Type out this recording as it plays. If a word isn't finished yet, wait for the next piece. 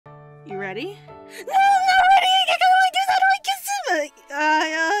You ready? No, I'm not ready! How do I kiss him?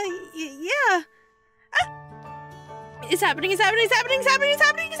 Yeah. It's happening, it's happening, it's happening, it's happening, it's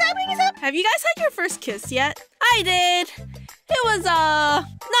happening, it's happening, it's happening! Have you guys had your first kiss yet? I did! It was, not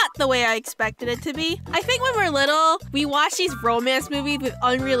the way I expected it to be. I think when we're little, we watch these romance movies with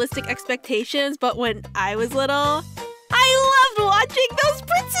unrealistic expectations, but when I was little, I loved watching those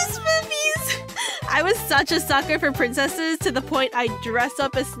princess movies! I was such a sucker for princesses to the point I'd dress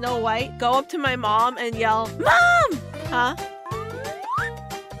up as Snow White, go up to my mom, and yell, "Mom!" Huh?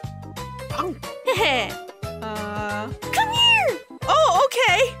 Come here! Oh,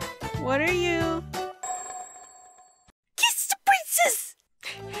 okay! What are you? Kiss the princess!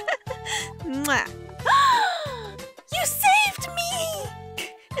 Mwah. You saved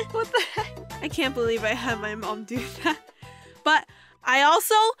me! What the heck? I can't believe I had my mom do that. But I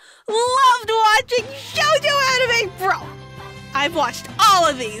also loved watching shoujo anime, bro! I've watched all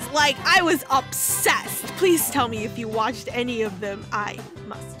of these, like I was obsessed. Please tell me if you watched any of them. I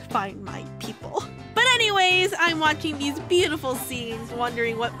must find my people. But anyways, I'm watching these beautiful scenes,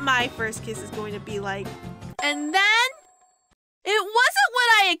 wondering what my first kiss is going to be like. And then, it wasn't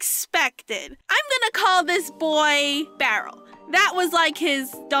what I expected. I'm gonna call this boy Barrel. That was like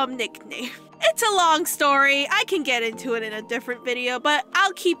his dumb nickname. It's a long story. I can get into it in a different video, but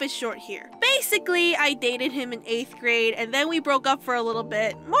I'll keep it short here. Basically, I dated him in 8th grade, and then we broke up for a little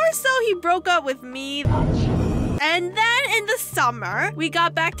bit. More so, he broke up with me. And then in the summer, we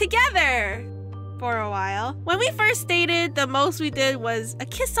got back together for a while. When we first dated, the most we did was a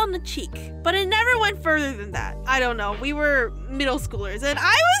kiss on the cheek, but it never went further than that. I don't know, we were middle schoolers, and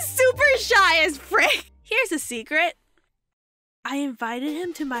I was super shy as frick. Here's a secret. I invited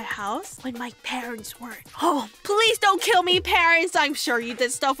him to my house when my parents weren't home. Please don't kill me, parents. I'm sure you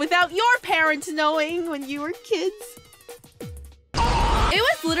did stuff without your parents knowing when you were kids. It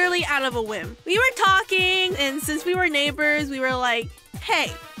was literally out of a whim. We were talking, and since we were neighbors, we were like,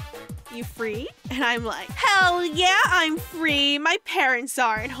 hey, you free? And I'm like, hell yeah, I'm free. My parents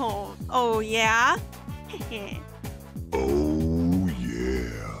aren't home. Oh yeah? Oh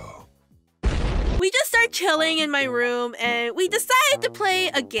yeah. We just started chilling in my room and we decided to play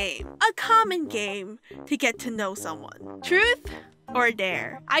a game. A common game to get to know someone. Truth or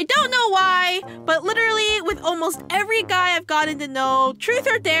dare. I don't know why, but literally with almost every guy I've gotten to know, truth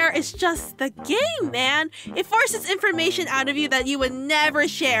or dare is just the game, man. It forces information out of you that you would never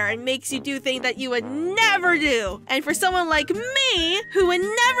share and makes you do things that you would never do. And for someone like me, who would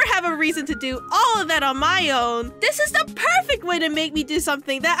never have a reason to do all of that on my own, this is the perfect way to make me do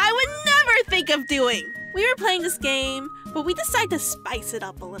something that I would never think of doing. We were playing this game, but we decided to spice it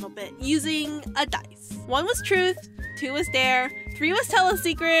up a little bit using a dice. 1 was truth, 2 was dare, 3 was tell a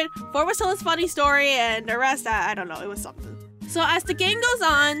secret, 4 was tell a funny story, and the rest, I don't know, it was something. So as the game goes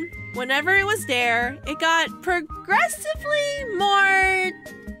on, whenever it was dare, it got progressively more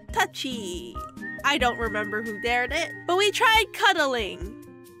touchy. I don't remember who dared it, but we tried cuddling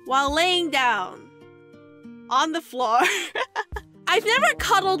while laying down on the floor. I've never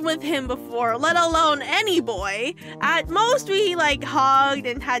cuddled with him before, let alone any boy. At most, we like hugged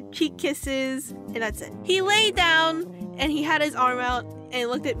and had cheek kisses, and that's it. He laid down and he had his arm out and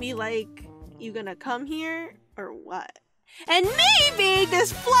looked at me like, you gonna come here or what? And me being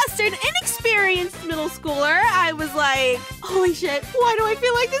this flustered, inexperienced middle schooler, I was like, holy shit, why do I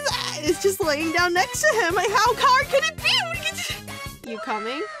feel like this? It's just laying down next to him. Like, how hard could it be? You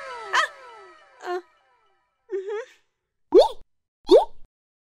coming?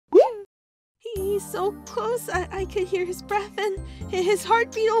 He's so close, I could hear his breath and his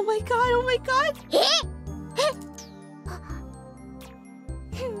heartbeat. Oh my god, oh my god.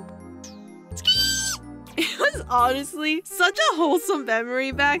 It was honestly such a wholesome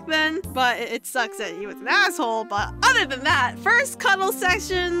memory back then, but it sucks that he was an asshole. But other than that, first cuddle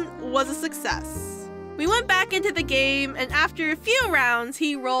session was a success. We went back into the game, and after a few rounds,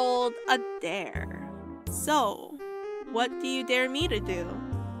 he rolled a dare. So, what do you dare me to do?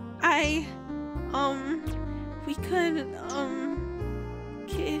 We could,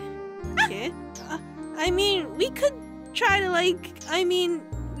 I mean, we could try to, like, I mean,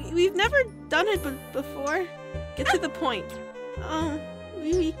 we've never done it before. Get to the point.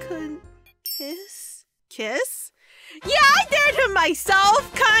 We could kiss? Kiss? Yeah, I dared him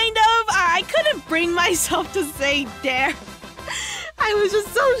myself, kind of. I couldn't bring myself to say dare. I was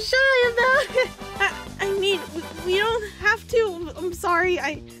just so shy about it. I mean, we don't have to. I'm sorry,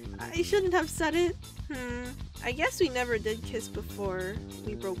 I shouldn't have said it. I guess we never did kiss before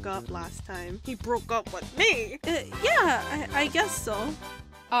we broke up last time. He broke up with me. Yeah, I guess so.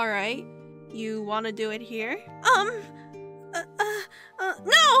 Alright, you wanna do it here?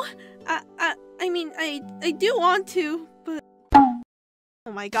 No! I mean, I do want to, but...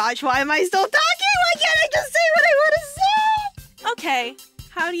 Oh my gosh, why am I still talking? Why can't I just say what I want to say? Okay,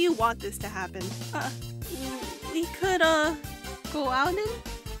 how do you want this to happen? We could, go out and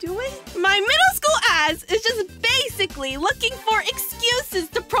do it? My middle school ass is just basically looking for excuses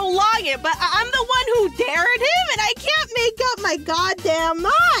to prolong it, but I'm the one who dared him and I can't make up my goddamn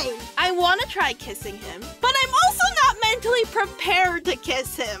mind. I want to try kissing him, but I'm also not mentally prepared to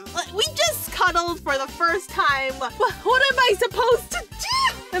kiss him. We just cuddled for the first time. What am I supposed to do?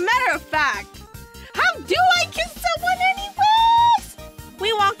 As a matter of fact, how do I kiss someone anyways?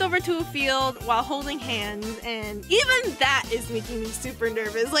 We walked over to a field while holding hands, and even that is making me super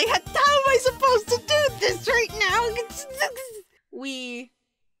nervous. Like, how am I supposed to do this right now? We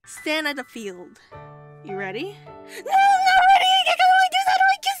stand at the field. You ready? No, I'm not ready! I can't go like this! How do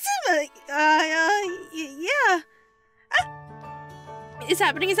I kiss him? Yeah. It's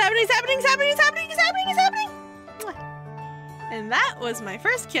happening, it's happening, it's happening, it's happening, it's happening, it's happening, it's happening! And that was my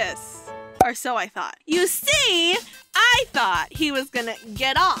first kiss. Or so I thought. You see, I thought he was gonna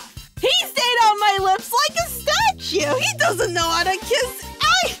get off. He stayed on my lips like a statue. He doesn't know how to kiss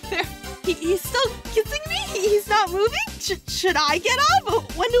either. He's still kissing me? He's not moving? Should I get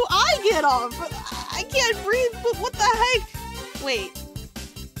off? When do I get off? I can't breathe, but what the heck? Wait,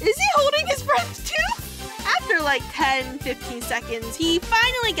 is he holding his breath too? After like 10-15 seconds, he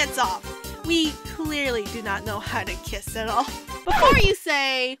finally gets off. We clearly do not know how to kiss at all. Before you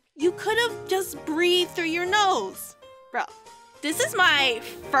say, you could have just breathed through your nose. Bro, this is my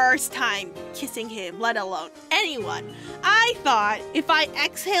first time kissing him, let alone anyone. I thought if I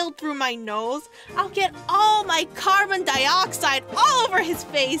exhaled through my nose, I'll get all my carbon dioxide all over his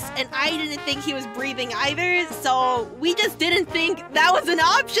face, and I didn't think he was breathing either, so we just didn't think that was an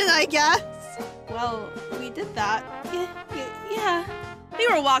option, I guess. Well, we did that. Yeah. We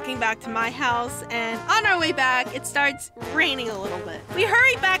were walking back to my house, and on our way back, it starts raining a little bit. We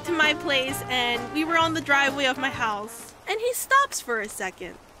hurried back to my place, and we were on the driveway of my house. And he stops for a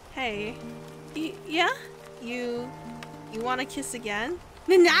second. Hey, yeah? You want to kiss again?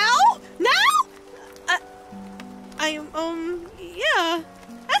 Now? Now? Yeah.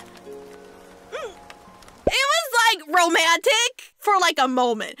 It was like romantic for like a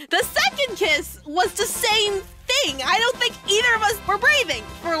moment. The second kiss was the same thing. I don't think either of us were breathing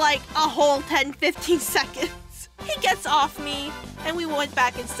for like a whole 10-15 seconds. He gets off me and we went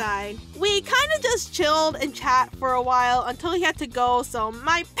back inside. We kind of just chilled and chat for a while until he had to go so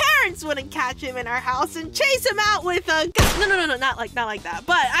my parents wouldn't catch him in our house and chase him out with a gun. No, not like that.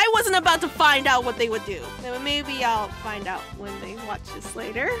 But I wasn't about to find out what they would do. Maybe I'll find out when they watch this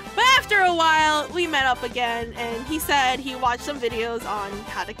later. But after a while, we met up again and he said he watched some videos on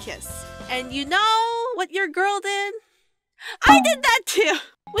how to kiss. And you know what your girl did? I did that too!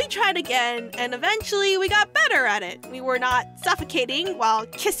 We tried again, and eventually we got better at it. We were not suffocating while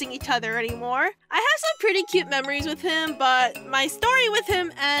kissing each other anymore. I have some pretty cute memories with him, but my story with him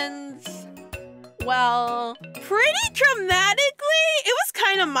ends, well, pretty dramatically. It was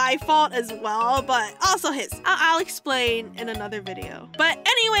kind of my fault as well, but also his. I'll explain in another video. But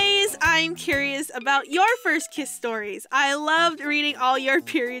anyways, I'm curious about your first kiss stories. I loved reading all your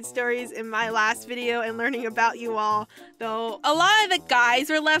period stories in my last video and learning about you all. Though a lot of the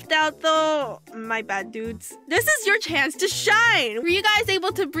guys were left out though. My bad, dudes. This is your chance to shine. Were you guys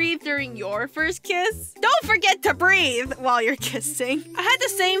able to breathe during your first kiss? Don't forget to breathe while you're kissing. I had the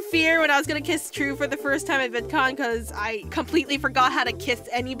same fear when I was gonna kiss True for the first time at VidCon because I completely forgot how to kiss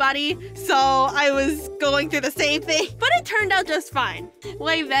anybody. So I was going through the same thing. But it turned out just fine.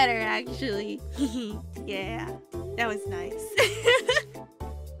 Way better, actually. Yeah, that was nice.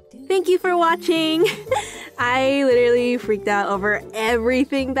 Thank you for watching. I literally freaked out over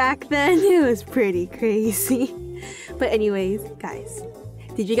everything back then. It was pretty crazy. But anyways, guys,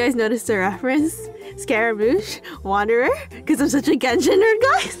 did you guys notice the reference? Scaramouche, Wanderer? Because I'm such a Genshin nerd,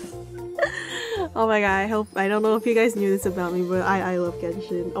 guys. Oh my god, I don't know if you guys knew this about me, but I love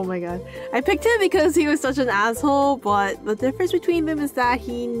Genshin. Oh my god. I picked him because he was such an asshole, but the difference between them is that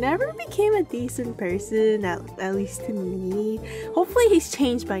he never became a decent person, at least to me. Hopefully he's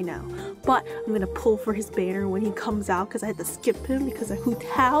changed by now. But I'm gonna pull for his banner when he comes out because I had to skip him because of Hu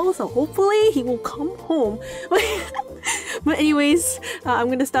Tao, so hopefully he will come home. But anyways, I'm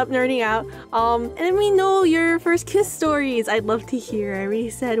gonna stop nerding out. And let me know your first kiss stories. I'd love to hear. I already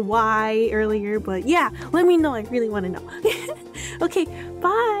said why earlier, but yeah, let me know. I really want to know. Okay,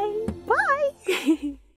 bye. Bye.